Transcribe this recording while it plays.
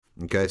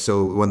Okay,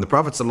 so when the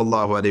Prophet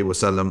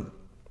ﷺ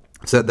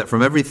said that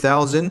from every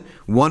 1,000,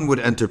 one would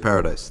enter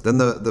paradise, then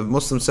the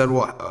Muslims said,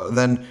 well,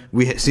 then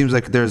it seems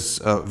like there's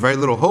very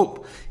little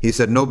hope. He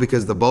said, no,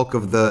 because the bulk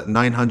of the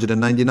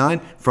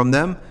 999 from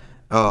them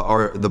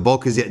the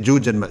bulk is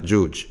Ya'juj and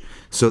Ma'juj.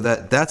 So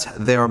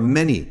there are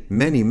many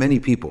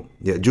people.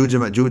 Ya'juj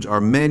and Ma'juj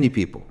are many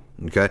people.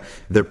 Okay,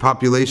 their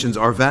populations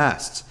are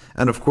vast,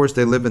 and of course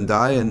they live and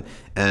die, and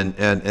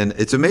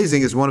it's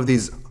amazing. It's one of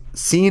these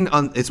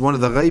it's one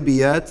of the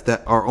ghaibiyat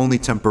that are only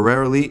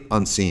temporarily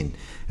unseen.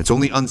 It's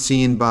only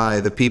unseen by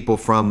the people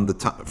from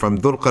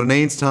Dhul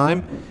Qarnayn's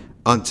time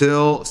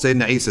until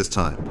Sayyidina Isa's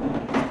time.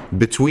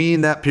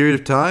 Between that period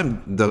of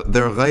time,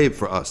 they're ghaib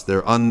for us.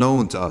 They're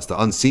unknown to us. They're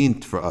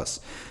unseen for us.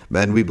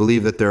 And we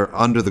believe that they're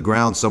under the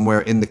ground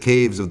somewhere in the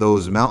caves of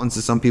those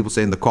mountains. Some people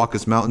say in the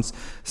Caucasus Mountains.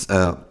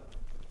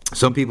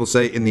 Some people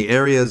say in the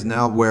areas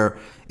now where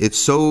it's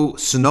so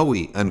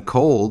snowy and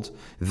cold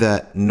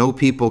that no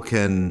people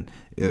can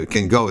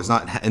go. It's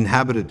not an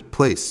inhabited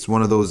place. It's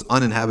one of those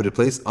uninhabited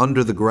places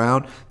under the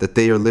ground that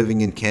they are living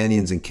in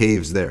canyons and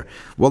caves there.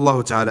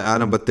 Wallahu ta'ala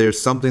alam, but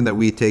there's something that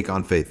we take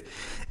on faith.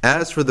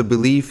 As for the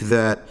belief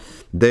that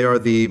they are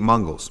the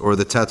Mongols or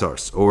the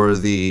Tatars or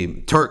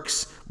the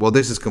Turks, well,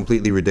 this is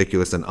completely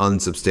ridiculous and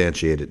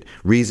unsubstantiated.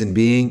 Reason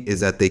being is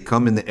that they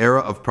come in the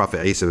era of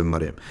Prophet Isa bin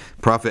Maryam.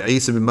 Prophet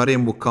Isa bin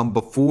Maryam will come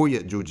before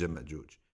Ya'juj and Ma'juj.